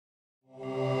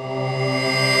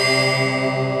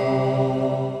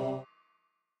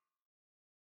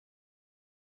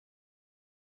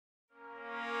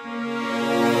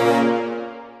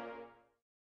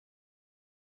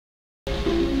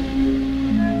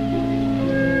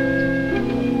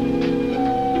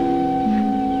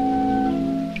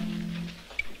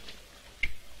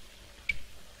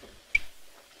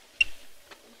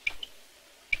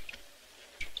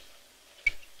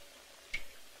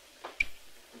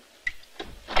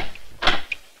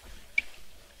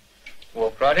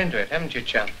right into it, haven't you,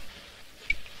 chum?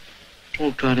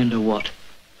 Walked right into what?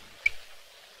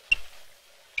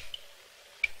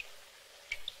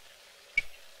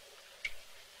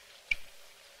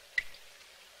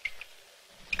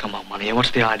 Come on, Money,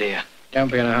 what's the idea?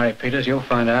 Don't be in a hurry, Peters. You'll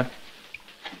find out.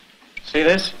 See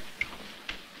this?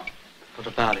 What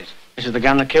about it? This is the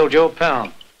gun that killed your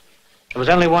pal. There was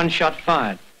only one shot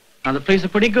fired. Now, the police are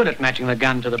pretty good at matching the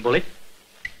gun to the bullet.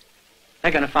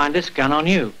 They're going to find this gun on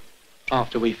you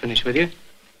after we finish with you.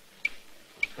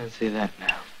 Let's see that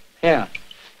now. Yeah,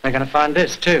 they're going to find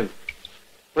this, too.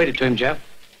 Read it to him, Joe.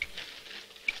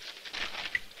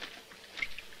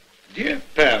 Dear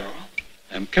pal,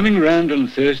 I'm coming round on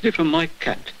Thursday for my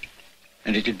cat.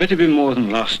 And it had better be more than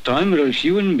last time, or else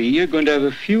you and me are going to have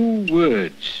a few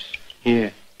words.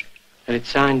 Here. And it's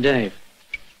signed Dave.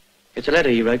 It's a letter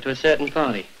he wrote to a certain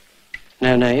party.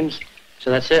 No names,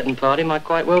 so that certain party might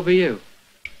quite well be you.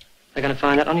 They're going to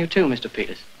find that on you too, Mr.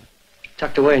 Peters.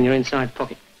 Tucked away in your inside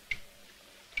pocket.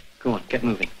 Go on, get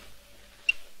moving.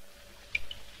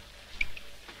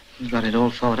 You've got it all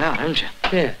thought out, haven't you?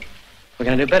 Yeah. We're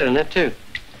going to do better than that, too.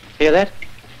 Hear that?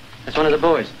 That's one of the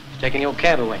boys. He's taking your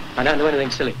cab away. I don't do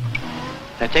anything silly.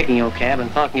 They're taking your cab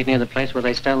and parking it near the place where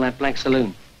they stole that black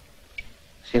saloon.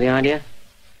 See the idea?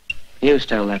 You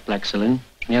stole that black saloon,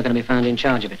 and you're going to be found in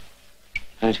charge of it.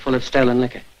 And it's full of stolen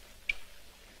liquor.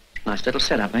 Nice little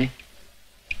setup, eh?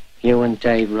 You and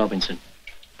Dave Robinson.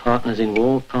 Partners in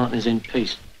war, partners in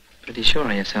peace. Pretty sure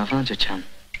of yourself, aren't you, chum?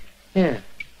 Yeah,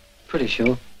 pretty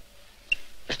sure.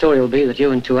 The story will be that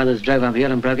you and two others drove up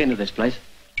here and broke into this place.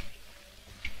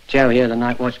 Joe here, the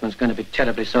night watchman's going to be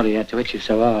terribly sorry he had to hit you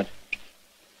so hard.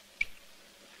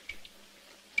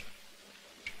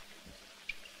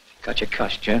 Got your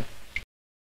cuss, Joe.